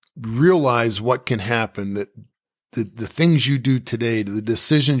realize what can happen, that the things you do today, the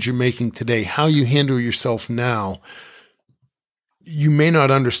decisions you're making today, how you handle yourself now, you may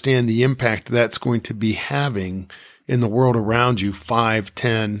not understand the impact that's going to be having in the world around you 5,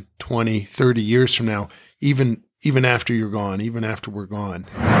 10, 20, 30 years from now, even after you're gone, even after we're gone.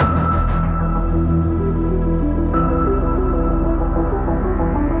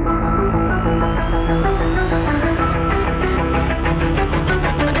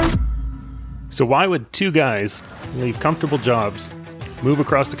 So why would two guys leave comfortable jobs, move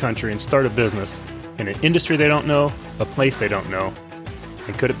across the country, and start a business in an industry they don't know, a place they don't know?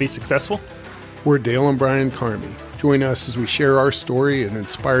 And could it be successful? We're Dale and Brian Karmie. Join us as we share our story and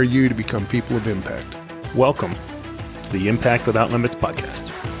inspire you to become people of impact. Welcome to the Impact Without Limits podcast.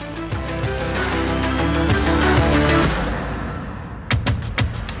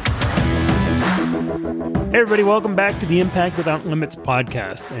 Hey everybody, welcome back to the Impact Without Limits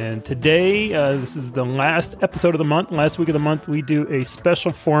podcast. And today, this is the last episode of the month. Last week of the month, we do a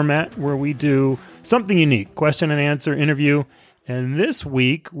special format where we do something unique, question and answer interview. And this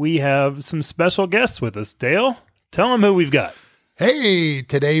week, we have some special guests with us. Dale, tell them who we've got. Hey,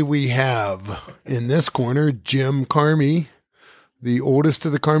 today we have in this corner, Jim Karmie, the oldest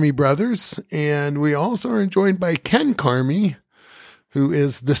of the Karmie brothers. And we also are joined by Ken Karmie, who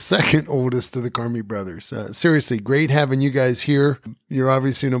is the second oldest of the Karmie brothers. Seriously, great having you guys here. You're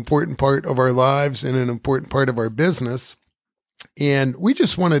obviously an important part of our lives and an important part of our business. And we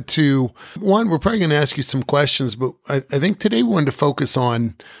just wanted to, we're probably going to ask you some questions, but I think today we wanted to focus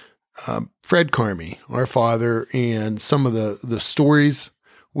on Fred Karmie, our father, and some of the stories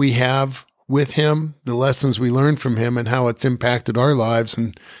we have with him, the lessons we learned from him, and how it's impacted our lives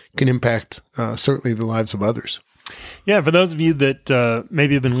and can impact certainly the lives of others. Yeah, for those of you that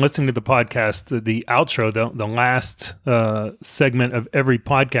maybe have been listening to the podcast, the outro, the last segment of every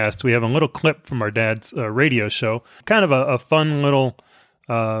podcast, we have a little clip from our dad's radio show. Kind of a fun little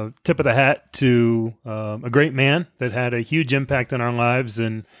tip of the hat to a great man that had a huge impact on our lives.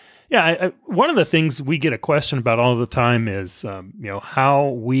 And yeah, one of the things we get a question about all the time is, how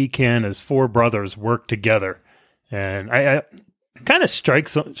we can, as four brothers, work together. And I kind of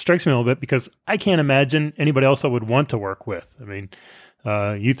strikes me a little bit because I can't imagine anybody else I would want to work with. I mean,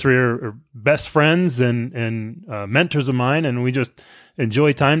 you three are best friends and mentors of mine, and we just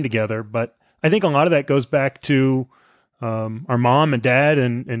enjoy time together. But I think a lot of that goes back to our mom and dad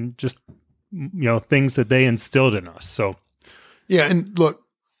and just, things that they instilled in us. So, yeah. And look,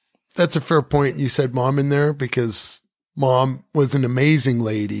 that's a fair point. You said mom in there because mom was an amazing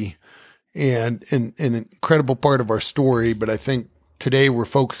lady and an incredible part of our story. But I think today we're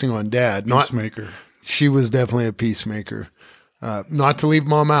focusing on dad. Peacemaker. She was definitely a peacemaker. Not to leave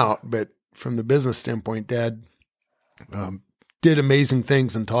mom out, but from the business standpoint, dad did amazing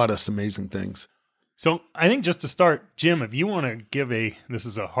things and taught us amazing things. So I think just to start, Jim, if you want to give this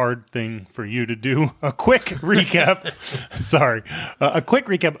is a hard thing for you to do, a quick recap. A quick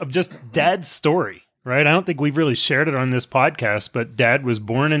recap of just dad's story. Right? I don't think we've really shared it on this podcast, but Dad was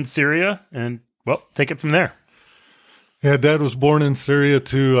born in Syria, and, well, take it from there. Yeah, Dad was born in Syria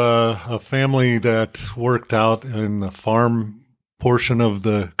to a family that worked out in the farm portion of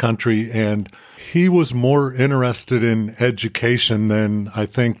the country, and he was more interested in education than I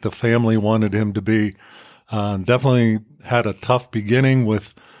think the family wanted him to be. Definitely had a tough beginning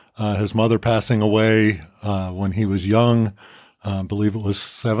with his mother passing away when he was young. I believe it was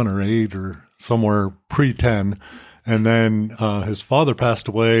 7 or 8 or somewhere pre-10. And then his father passed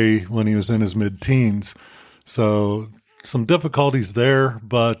away when he was in his mid-teens. So some difficulties there,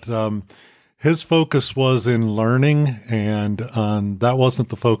 but his focus was in learning, and that wasn't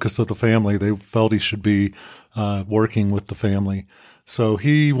the focus of the family. They felt he should be working with the family. So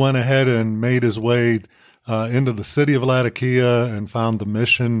he went ahead and made his way into the city of Laodicea and found the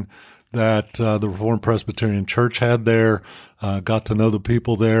mission that the Reformed Presbyterian Church had there, got to know the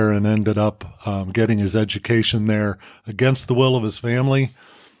people there, and ended up getting his education there against the will of his family.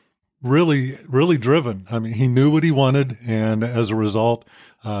 Really, really driven. I mean, he knew what he wanted, and as a result,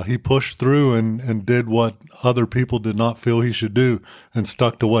 he pushed through and did what other people did not feel he should do and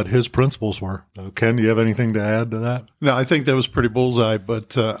stuck to what his principles were. Ken, do you have anything to add to that? No, I think that was pretty bullseye,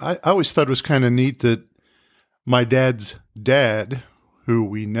 but I always thought it was kind of neat that my dad's dad, who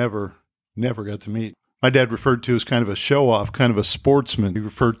we never got to meet, my dad referred to as kind of a show-off, kind of a sportsman. He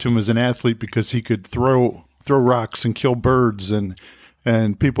referred to him as an athlete because he could throw rocks and kill birds, and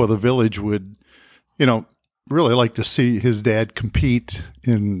people of the village would, really like to see his dad compete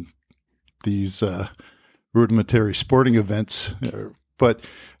in these rudimentary sporting events. But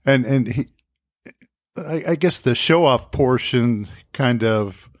I guess the show-off portion kind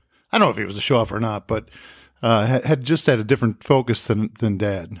of I don't know if he was a show off or not, but had just had a different focus than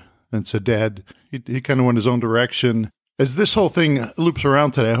Dad. And so Dad, he kind of went his own direction. As this whole thing loops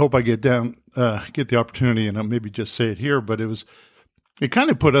around today, I hope I get the opportunity and I'll maybe just say it here, but it kind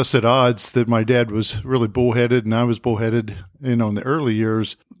of put us at odds that my dad was really bullheaded and I was bullheaded, in the early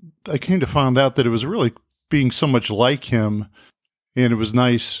years. I came to find out that it was really being so much like him, and it was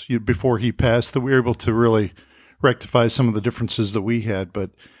nice before he passed that we were able to really rectify some of the differences that we had.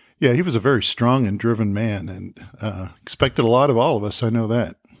 But yeah, he was a very strong and driven man, and expected a lot of all of us. I know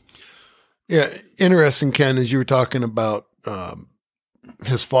that. Yeah, interesting, Ken, as you were talking about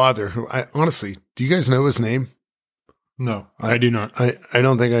his father, who honestly, do you guys know his name? No, I do not. I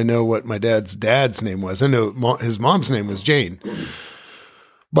don't think I know what my dad's name was. I know his mom's name was Jane.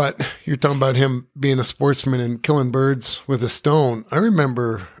 But you're talking about him being a sportsman and killing birds with a stone. I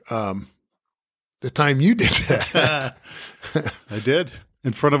remember the time you did that. I did,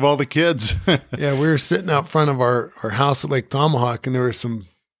 in front of all the kids. Yeah, we were sitting out front of our house at Lake Tomahawk, and there were some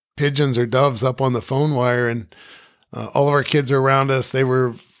pigeons or doves up on the phone wire, and all of our kids were around us. They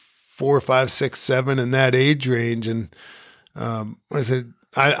were 4, 5, 6, 7 in that age range. And I said,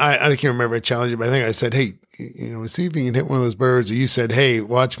 I can't remember. I challenged him. I think I said, hey, see if you can hit one of those birds. Or you said, hey,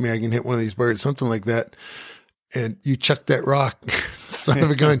 watch me. I can hit one of these birds, something like that. And you chucked that rock, son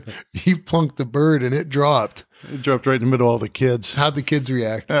of a gun. You plunked the bird and it dropped. It dropped right in the middle of all the kids. How'd the kids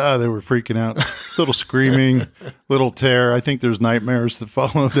react? They were freaking out. Little screaming, little terror. I think there's nightmares that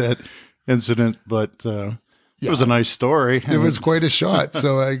follow that incident, but it was a nice story. It was quite a shot.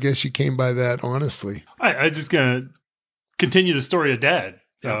 So I guess you came by that honestly. I just going to continue the story of Dad.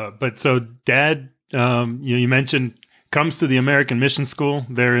 Yeah. But so Dad, you mentioned, comes to the American Mission School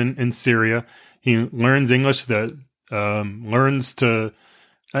there in Syria. He learns English, learns to,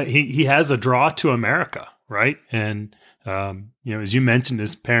 he has a draw to America, right? And, as you mentioned,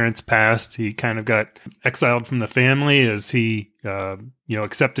 his parents passed. He kind of got exiled from the family as he,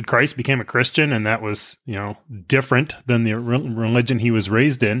 accepted Christ, became a Christian, and that was, different than the religion he was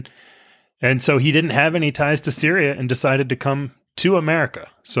raised in. And so he didn't have any ties to Syria and decided to come to America.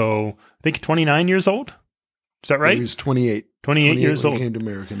 So I think 29 years old. Is that right? He was 28. 28 years when old. He came to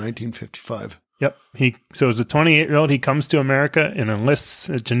America in 1955. Yep. So as a 28-year-old, he comes to America and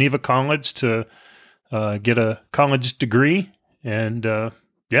enlists at Geneva College to get a college degree. And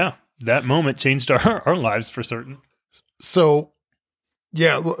that moment changed our lives for certain. So,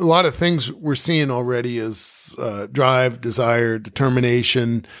 yeah, a lot of things we're seeing already is drive, desire,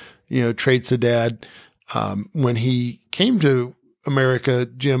 determination, traits of Dad. When he came to America,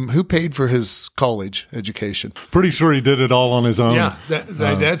 Jim, who paid for his college education? Pretty sure he did it all on his own. Yeah,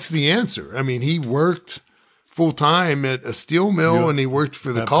 that's the answer. I mean, he worked full time at a steel mill, and he worked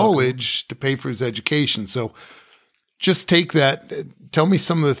for the college to pay for his education. So just take that. Tell me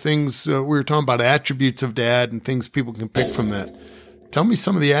some of the things we were talking about, attributes of Dad and things people can pick from that. Tell me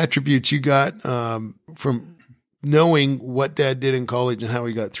some of the attributes you got from knowing what Dad did in college and how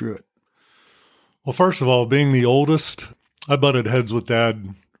he got through it. Well, first of all, being the oldest, I butted heads with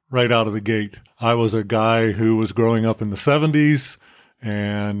Dad right out of the gate. I was a guy who was growing up in the 70s,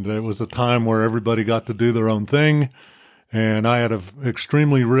 and it was a time where everybody got to do their own thing. And I had an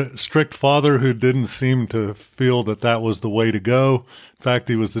extremely strict father who didn't seem to feel that that was the way to go. In fact,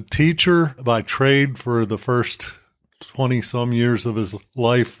 he was a teacher by trade for the first 20-some years of his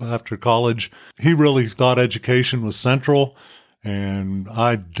life after college. He really thought education was central, and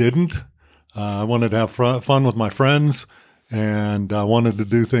I didn't. I wanted to have fun with my friends, and I wanted to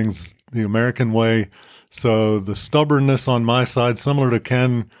do things the American way. So the stubbornness on my side, similar to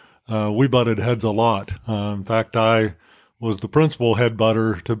Ken, we butted heads a lot. In fact, I was the principal head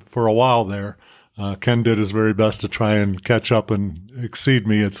butter for a while there. Ken did his very best to try and catch up and exceed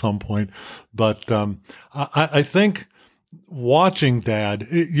me at some point. But I think watching Dad,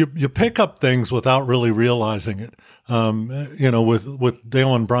 you pick up things without really realizing it. With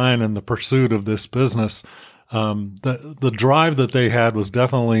Dale and Brian and the pursuit of this business, the drive that they had was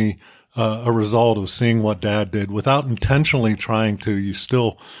definitely a result of seeing what Dad did without intentionally trying to. You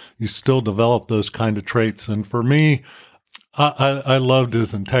still develop those kind of traits. And for me, I loved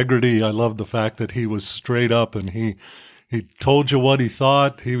his integrity. I loved the fact that he was straight up and he told you what he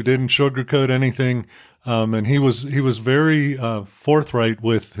thought. He didn't sugarcoat anything. And he was very forthright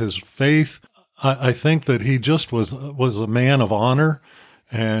with his faith. I think that he just was a man of honor.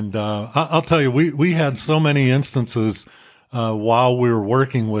 And I'll tell you, we had so many instances while we were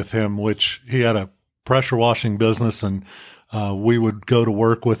working with him, which he had a pressure washing business, and we would go to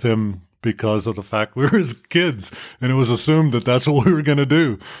work with him because of the fact we were his kids, and it was assumed that that's what we were going to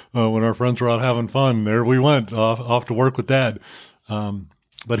do when our friends were out having fun. There we went off to work with Dad.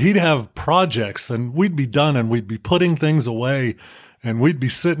 But he'd have projects and we'd be done and we'd be putting things away and we'd be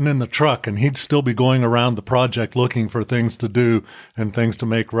sitting in the truck and he'd still be going around the project looking for things to do and things to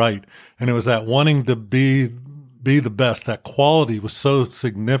make right. And it was that wanting to be the best. That quality was so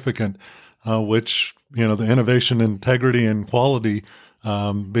significant, which, the innovation, integrity, and quality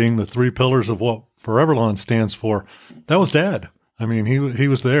being the three pillars of what Foreverlawn stands for. That was Dad. I mean, he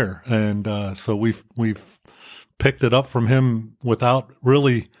was there. And so we've picked it up from him without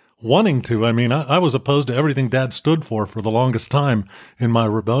really wanting to. I mean, I was opposed to everything Dad stood for the longest time in my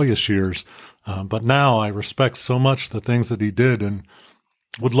rebellious years. But now I respect so much the things that he did and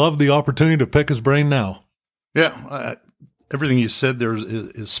would love the opportunity to pick his brain now. Yeah. Everything you said there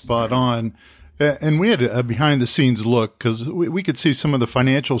is spot on. And we had a behind the scenes look because we could see some of the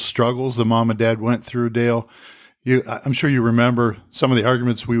financial struggles the mom and dad went through, Dale. I'm sure you remember some of the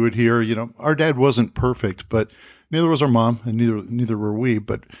arguments we would hear. Our dad wasn't perfect, but neither was our mom, and neither were we.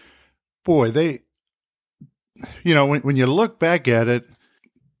 But boy, they, when you look back at it,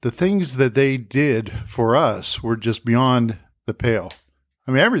 the things that they did for us were just beyond the pale.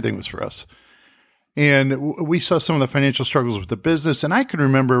 I mean, everything was for us. And we saw some of the financial struggles with the business. And I can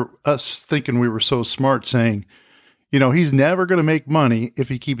remember us thinking we were so smart saying, he's never going to make money if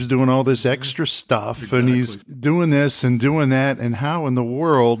he keeps doing all this extra stuff. Exactly. And he's doing this and doing that. And how in the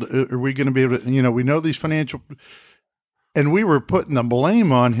world are we going to be able to, we know these financial, and we were putting the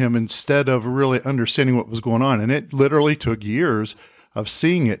blame on him instead of really understanding what was going on. And it literally took years of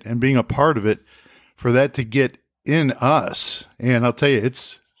seeing it and being a part of it for that to get in us. And I'll tell you,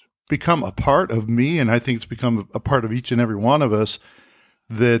 it's become a part of me. And I think it's become a part of each and every one of us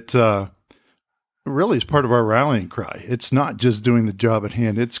that, really is part of our rallying cry. It's not just doing the job at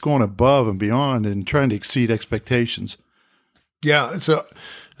hand. It's going above and beyond and trying to exceed expectations. Yeah. So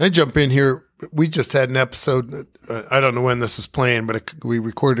I jump in here. We just had an episode. I don't know when this is playing, but we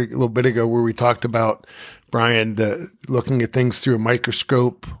recorded a little bit ago where we talked about, Brian, looking at things through a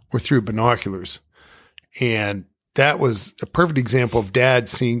microscope or through binoculars. And that was a perfect example of Dad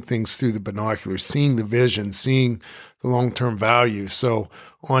seeing things through the binoculars, seeing the vision, seeing the long-term value. So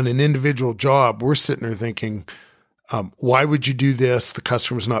on an individual job, we're sitting there thinking, why would you do this? The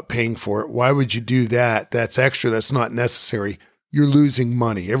customer's not paying for it. Why would you do that? That's extra. That's not necessary. You're losing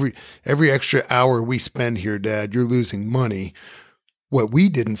money. Every extra hour we spend here, Dad, you're losing money. What we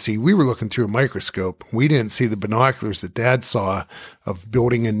didn't see, we were looking through a microscope. We didn't see the binoculars that Dad saw of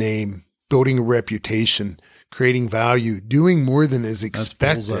building a name, building a reputation, creating value, doing more than is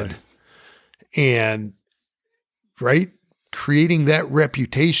expected. And right? Creating that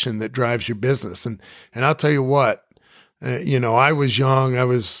reputation that drives your business. And I'll tell you what, I was young. I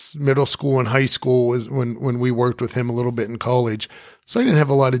was middle school and high school was when we worked with him a little bit in college. So I didn't have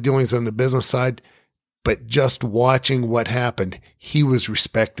a lot of dealings on the business side, but just watching what happened, he was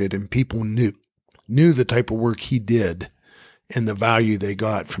respected and people knew the type of work he did and the value they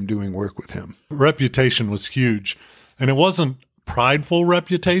got from doing work with him. Reputation was huge. And it wasn't prideful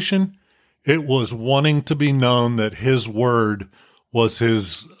reputation. It was wanting to be known that his word was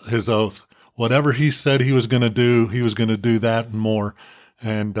his oath. Whatever he said he was going to do that and more.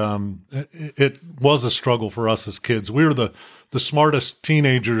 And it was a struggle for us as kids. We were the smartest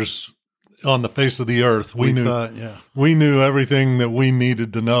teenagers on the face of the earth. We knew everything that we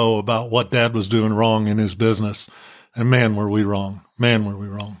needed to know about what Dad was doing wrong in his business. And man, were we wrong.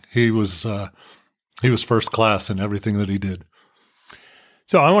 He was first class in everything that he did.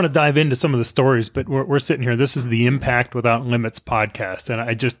 So I want to dive into some of the stories, but we're sitting here. This is the Impact Without Limits podcast. And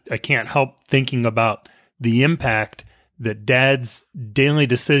I can't help thinking about the impact that Dad's daily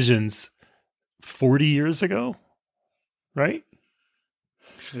decisions 40 years ago, right?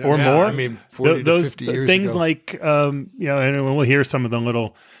 Yeah, or more. I mean, 40 to 50 years things ago. Like, and we'll hear some of the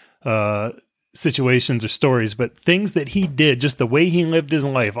little situations or stories, but things that he did, just the way he lived his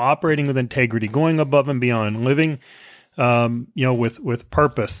life, operating with integrity, going above and beyond, living with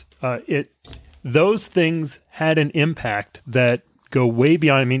purpose. Those things had an impact that go way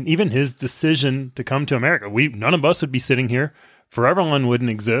beyond. I mean, even his decision to come to America, none of us would be sitting here. Foreverlawn wouldn't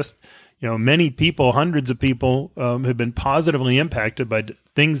exist. Many people, hundreds of people, have been positively impacted by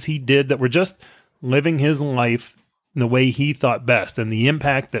things he did that were just living his life in the way he thought best, and the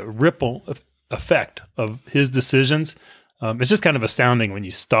impact, that ripple effect of his decisions. It's just kind of astounding when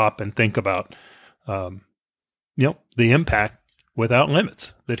you stop and think about the impact without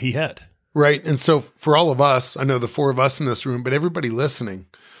limits that he had. Right. And so for all of us, I know the four of us in this room, but everybody listening,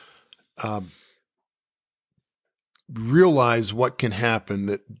 realize what can happen,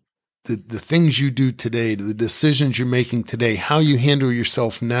 that the things you do today, the decisions you're making today, how you handle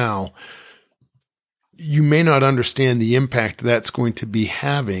yourself now, you may not understand the impact that's going to be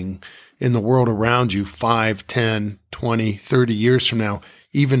having in the world around you 5, 10, 20, 30 years from now,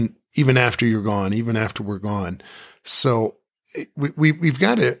 even after you're gone, even after we're gone. So we've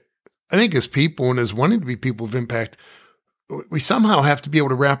got to, I think as people and as wanting to be people of impact, we somehow have to be able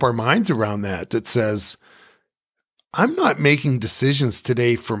to wrap our minds around that says, I'm not making decisions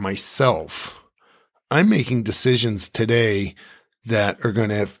today for myself. I'm making decisions today that are going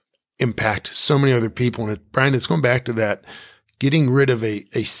to have impact so many other people. And Brian, it's going back to that, getting rid of a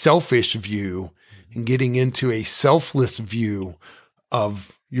selfish view and getting into a selfless view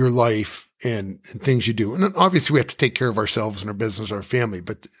of your life and things you do. And obviously we have to take care of ourselves and our business, our family,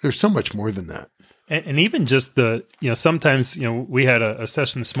 but there's so much more than that. And even just sometimes, we had a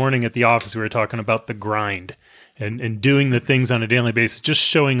session this morning at the office. We were talking about the grind and doing the things on a daily basis, just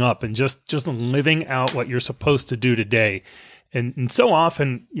showing up and just living out what you're supposed to do today. And so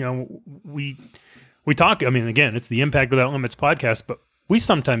often, we talk, again, it's the Impact Without Limits podcast, but we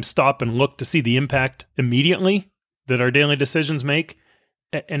sometimes stop and look to see the impact immediately that our daily decisions make.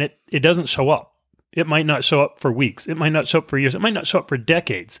 And it doesn't show up. It might not show up for weeks. It might not show up for years. It might not show up for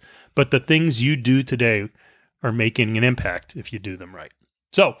decades. But the things you do today are making an impact if you do them right.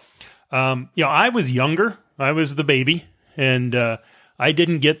 So, I was younger. I was the baby. And I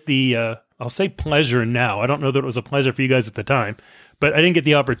didn't get the, I'll say pleasure now. I don't know that it was a pleasure for you guys at the time. But I didn't get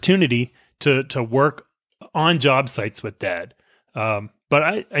the opportunity to work on job sites with Dad.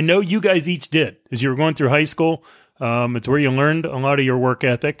 But I know you guys each did. As you were going through high school, it's where you learned a lot of your work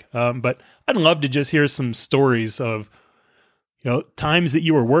ethic. But I'd love to just hear some stories of, times that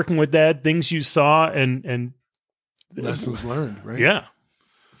you were working with Dad, things you saw, and lessons learned, right? Yeah.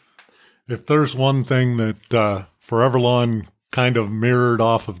 If there's one thing that Forever Lawn kind of mirrored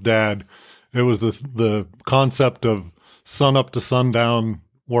off of Dad, it was the concept of sun up to sundown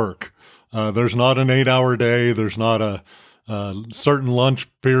work. There's not an 8-hour day. There's not a certain lunch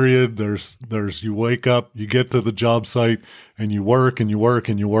period. There's you wake up, you get to the job site, and you work and you work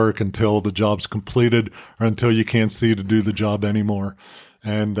and you work until the job's completed or until you can't see to do the job anymore.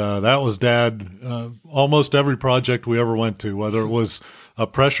 And that was Dad. Almost every project we ever went to, whether it was a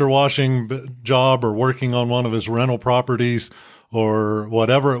pressure washing job or working on one of his rental properties or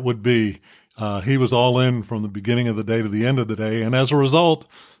whatever it would be, he was all in from the beginning of the day to the end of the day. And as a result,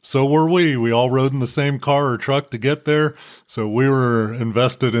 so were we. We all rode in the same car or truck to get there. So we were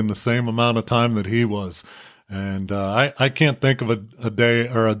invested in the same amount of time that he was. And I can't think of a day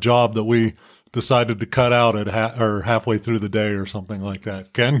or a job that we decided to cut out at halfway through the day or something like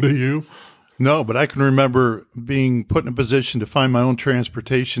that. Ken, do you? No, but I can remember being put in a position to find my own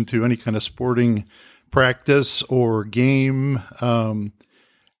transportation to any kind of sporting practice or game.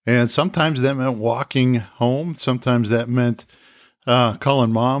 And sometimes that meant walking home. Sometimes that meant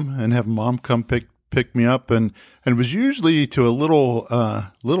calling Mom and having Mom come pick me up. And it was usually to a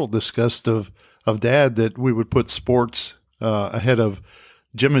little disgust of Dad that we would put sports ahead of.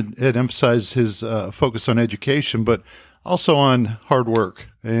 Jim had emphasized his focus on education, but also on hard work,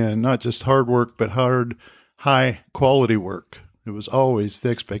 and not just hard work, but high quality work. It was always the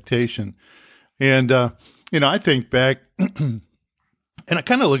expectation. And, I think back and I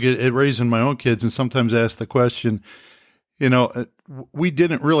kind of look at raising my own kids and sometimes ask the question, we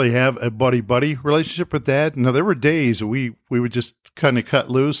didn't really have a buddy-buddy relationship with Dad. Now, there were days we would just kind of cut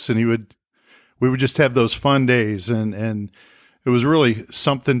loose and we would just have those fun days. And it was really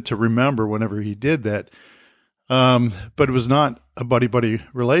something to remember whenever he did that. But it was not a buddy-buddy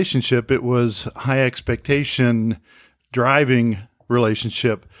relationship. It was high expectation driving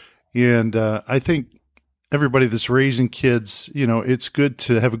relationship. And I think everybody that's raising kids, it's good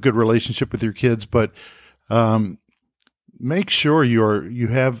to have a good relationship with your kids, but make sure you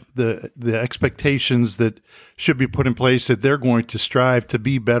have the expectations that should be put in place, that they're going to strive to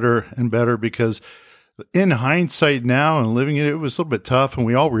be better and better, because in hindsight now and living it was a little bit tough and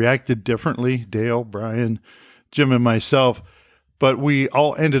we all reacted differently, Dale, Brian, Jim, and myself, but we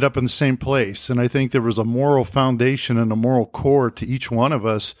all ended up in the same place. And I think there was a moral foundation and a moral core to each one of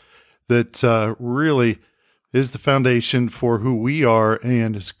us that really is the foundation for who we are,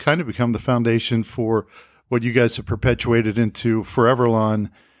 and has kind of become the foundation for what you guys have perpetuated into Forever Lawn.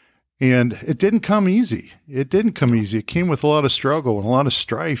 And it didn't come easy. It came with a lot of struggle and a lot of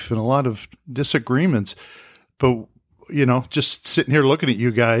strife and a lot of disagreements. But, just sitting here looking at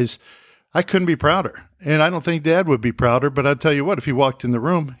you guys, I couldn't be prouder. And I don't think Dad would be prouder, but I'll tell you what, if he walked in the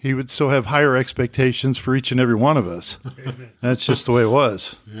room, he would still have higher expectations for each and every one of us. That's just the way it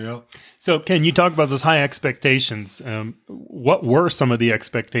was. Yeah. So, Ken, you talk about those high expectations. What were some of the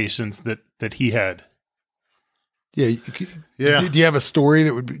expectations that he had? Yeah. Yeah. Do you have a story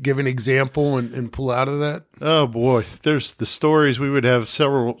that would give an example and pull out of that? Oh boy, there's the stories. We would have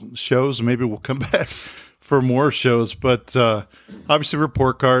several shows. Maybe we'll come back for more shows, but obviously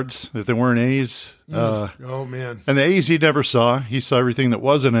report cards, if they weren't A's. Oh man. And the A's he never saw. He saw everything that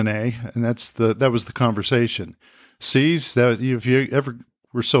wasn't an A, and that was the conversation. C's, that if you ever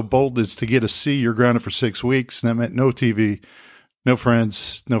were so bold as to get a C, you're grounded for 6 weeks, and that meant no TV, no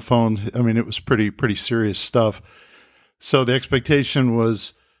friends, no phone. I mean, it was pretty serious stuff. So the expectation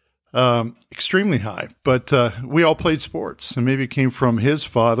was extremely high, but we all played sports, and maybe it came from his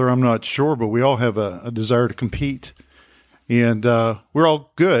father. I'm not sure, but we all have a desire to compete, and we're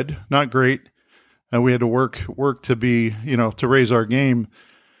all good, not great. We had to work to be, to raise our game.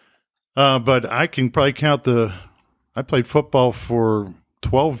 But I can probably count I played football for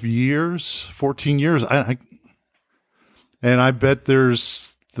 12 years, 14 years. And I bet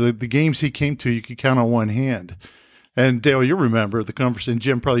there's the games he came to, you could count on one hand. And Dale, you remember the conversation,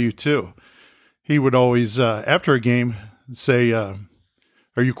 Jim, probably you too. He would always, after a game, say, "Are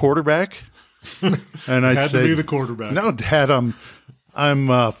you quarterback?" And I'd Had say, to be the quarterback. "No, Dad,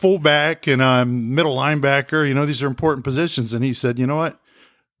 I'm fullback and I'm middle linebacker. These are important positions." And he said, "You know what?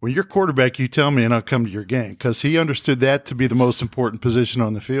 When you're quarterback, you tell me and I'll come to your game," because he understood that to be the most important position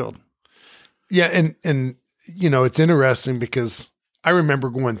on the field. Yeah. And it's interesting because I remember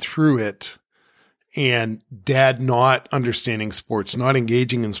going through it and Dad not understanding sports, not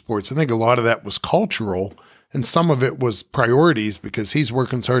engaging in sports. I think a lot of that was cultural and some of it was priorities because he's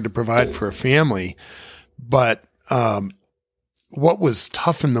working so hard to provide for a family. But what was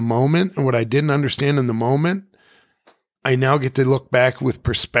tough in the moment and what I didn't understand in the moment, I now get to look back with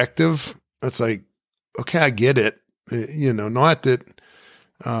perspective. It's like, okay, I get it. Not that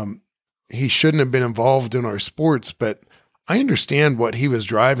he shouldn't have been involved in our sports, but I understand what he was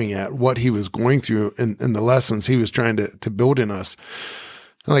driving at, what he was going through, and the lessons he was trying to build in us.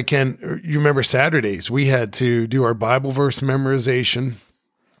 Like, Ken, you remember Saturdays, we had to do our Bible verse memorization,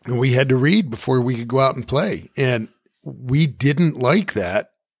 and we had to read before we could go out and play. And we didn't like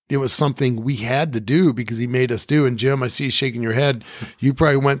that. It was something we had to do because he made us do. And Jim, I see you shaking your head. You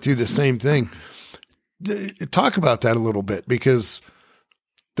probably went through the same thing. Talk about that a little bit, because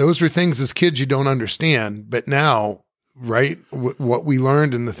those were things as kids you don't understand, but now, right, what we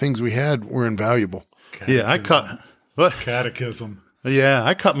learned and the things we had were invaluable. Catechism. Yeah,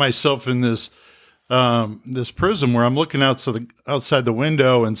 I caught myself in this prism where I'm looking outside the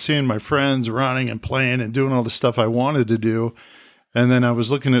window and seeing my friends running and playing and doing all the stuff I wanted to do. And then I was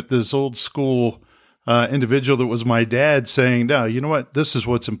looking at this old school individual that was my dad saying, "No, you know what? This is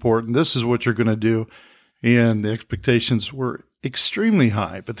what's important. This is what you're going to do." And the expectations were extremely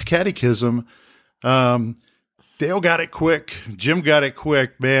high. But the catechism, Dale got it quick. Jim got it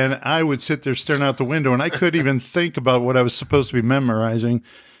quick, man. I would sit there staring out the window, and I couldn't even think about what I was supposed to be memorizing.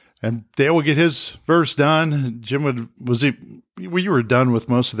 And Dale would get his verse done. Jim you were done with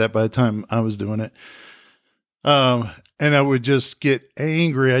most of that by the time I was doing it. And I would just get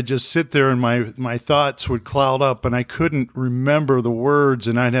angry. I'd just sit there and my thoughts would cloud up and I couldn't remember the words,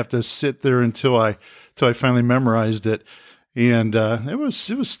 and I'd have to sit there until I finally memorized it. And, it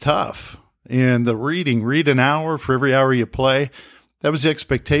was tough. And the read an hour for every hour you play, that was the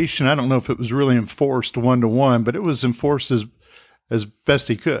expectation. I don't know if it was really enforced 1-to-1, but it was enforced as best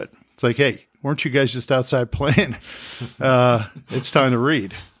he could. It's like, "Hey, weren't you guys just outside playing? It's time to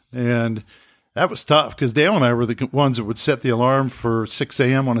read." And that was tough because Dale and I were the ones that would set the alarm for 6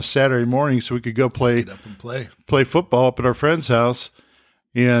 a.m. on a Saturday morning so we could go play football up at our friend's house.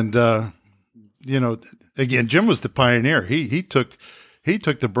 And, again, Jim was the pioneer. He took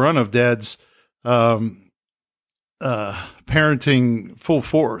the brunt of Dad's parenting full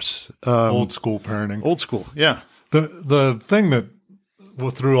force. Old school parenting. Old school, yeah. The thing that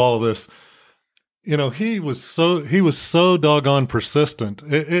through all of this, he was so doggone persistent.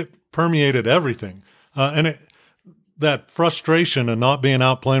 It permeated everything, and that frustration of not being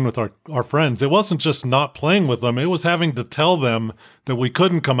out playing with our friends. It wasn't just not playing with them; it was having to tell them that we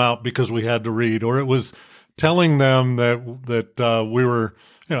couldn't come out because we had to read, or it was telling them that we were.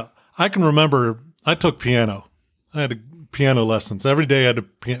 I can remember I took piano. I had piano lessons every day. I had to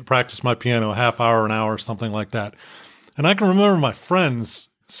practice my piano a half hour, an hour, something like that. And I can remember my friends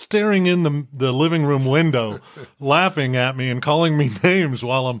staring in the living room window, laughing at me and calling me names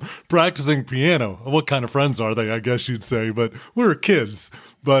while I'm practicing piano. What kind of friends are they, I guess you'd say, but we were kids.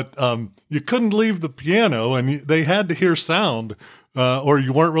 But you couldn't leave the piano, and they had to hear sound, or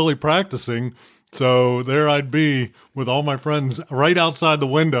you weren't really practicing. So there I'd be with all my friends right outside the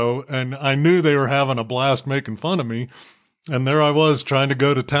window, and I knew they were having a blast making fun of me. And there I was trying to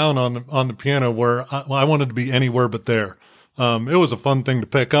go to town on the piano where I wanted to be anywhere but there. It was a fun thing to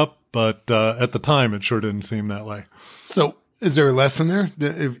pick up, but at the time it sure didn't seem that way. So is there a lesson there?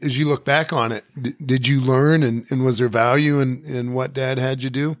 As you look back on it, did you learn and was there value in what Dad had you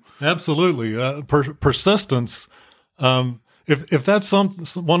do? Absolutely. Persistence. If that's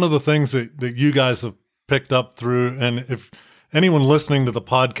one of the things that you guys have picked up through, and if anyone listening to the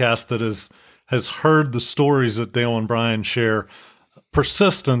podcast that has heard the stories that Dale and Brian share,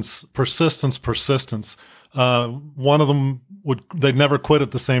 persistence. One of them they'd never quit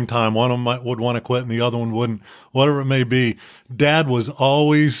at the same time. One of them would want to quit and the other one wouldn't, whatever it may be. Dad was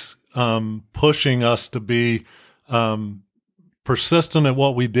always pushing us to be persistent at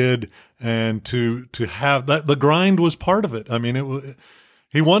what we did and to have that. The grind was part of it. I mean,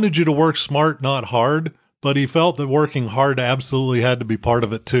 he wanted you to work smart, not hard, but he felt that working hard absolutely had to be part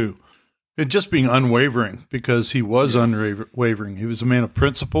of it too. And just being unwavering, because he was unwavering. He was a man of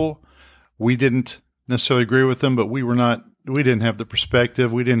principle. We didn't necessarily agree with him, but we didn't have the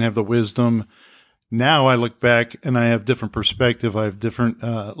perspective. We didn't have the wisdom. Now I look back and I have different perspective. I have different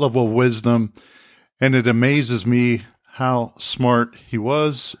level of wisdom, and it amazes me how smart he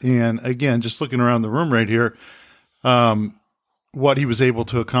was. And again, just looking around the room right here, what he was able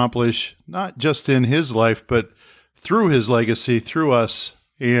to accomplish, not just in his life, but through his legacy, through us.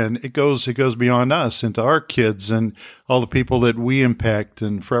 And it goes beyond us into our kids and all the people that we impact.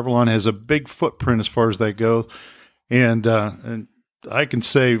 And Foreverlawn has a big footprint as far as that goes. And I can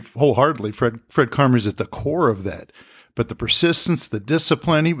say wholeheartedly, Fred Karmie is at the core of that. But the persistence, the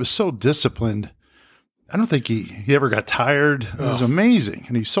discipline, he was so disciplined. I don't think he ever got tired. It was amazing.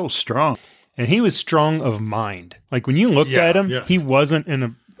 And he's so strong. And he was strong of mind. Like when you looked at him, yes. he wasn't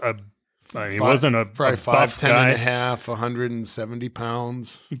he wasn't a probably buff 5'10" guy. and a half, 170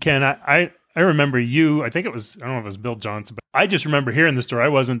 pounds. Ken, I remember you, I think it was, I don't know if it was Bill Johnson, but I just remember hearing the story. I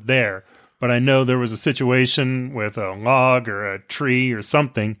wasn't there, but I know there was a situation with a log or a tree or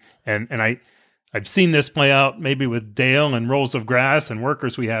something. And I've seen this play out maybe with Dale and rolls of grass and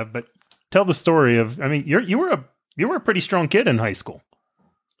workers we have, but tell the story of, I mean, you were a pretty strong kid in high school.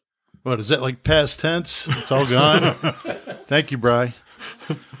 What, is that like past tense? It's all gone? Thank you, Bri.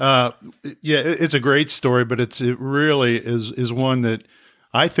 It's a great story, but it really is one that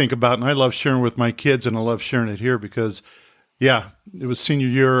I think about and I love sharing with my kids, and I love sharing it here because, it was senior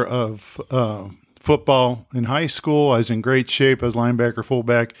year of football in high school. I was in great shape. I was linebacker,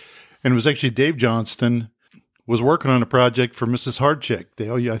 fullback, and it was actually Dave Johnston was working on a project for Mrs. Hardchick.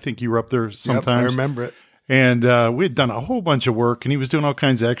 Dale, I think you were up there sometimes. Yep, I remember it. And we had done a whole bunch of work, and he was doing all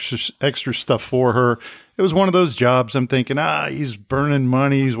kinds of extra stuff for her. It was one of those jobs I'm thinking, he's burning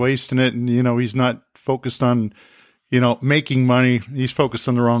money, he's wasting it, and, he's not focused on, making money. He's focused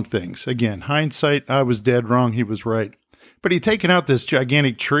on the wrong things. Again, hindsight, I was dead wrong, he was right. But he'd taken out this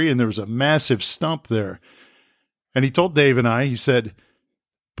gigantic tree, and there was a massive stump there. And he told Dave and I, he said,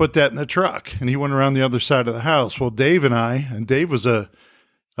 put that in the truck. And he went around the other side of the house. Well, Dave was a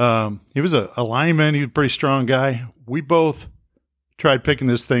lineman. He was a pretty strong guy. We both tried picking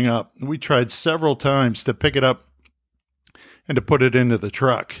this thing up. We tried several times to pick it up and to put it into the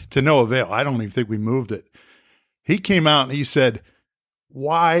truck to no avail. I don't even think we moved it. He came out and he said,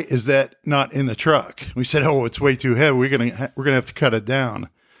 "Why is that not in the truck?" We said, "Oh, it's way too heavy. We're gonna have to cut it down."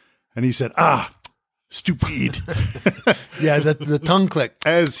 And he said, "Stupid." Yeah, the tongue click.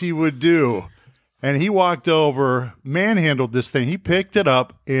 As he would do. And he walked over, manhandled this thing. He picked it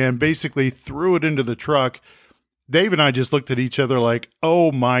up and basically threw it into the truck. Dave and I just looked at each other like,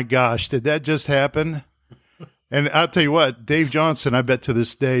 oh my gosh, did that just happen? And I'll tell you what, Dave Johnson, I bet to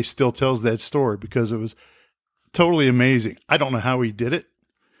this day, still tells that story because it was totally amazing. I don't know how he did it.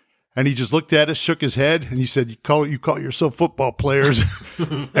 And he just looked at us, shook his head, and he said, you call yourself football players,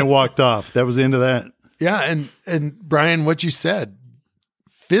 and walked off. That was the end of that. Yeah, and Brian, what you said,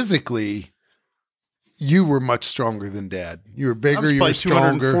 physically, you were much stronger than Dad. You were bigger, you were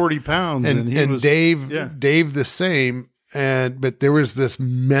stronger. 240 pounds. And Dave the same. But there was this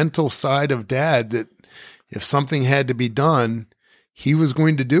mental side of Dad that if something had to be done, he was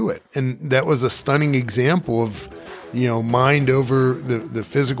going to do it. And that was a stunning example of, mind over the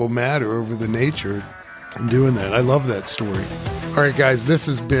physical matter, over the nature, and doing that. I love that story. All right, guys, this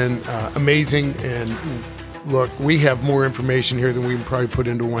has been amazing. And look, we have more information here than we can probably put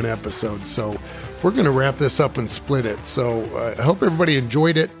into one episode. So we're going to wrap this up and split it. So I hope everybody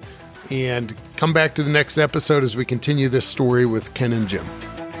enjoyed it, and come back to the next episode as we continue this story with Ken and Jim.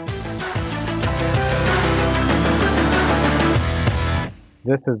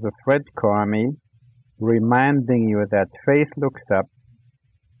 This is Fred Karmie reminding you that faith looks up,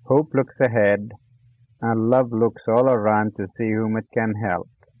 hope looks ahead, and love looks all around to see whom it can help.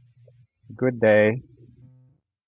 Good day.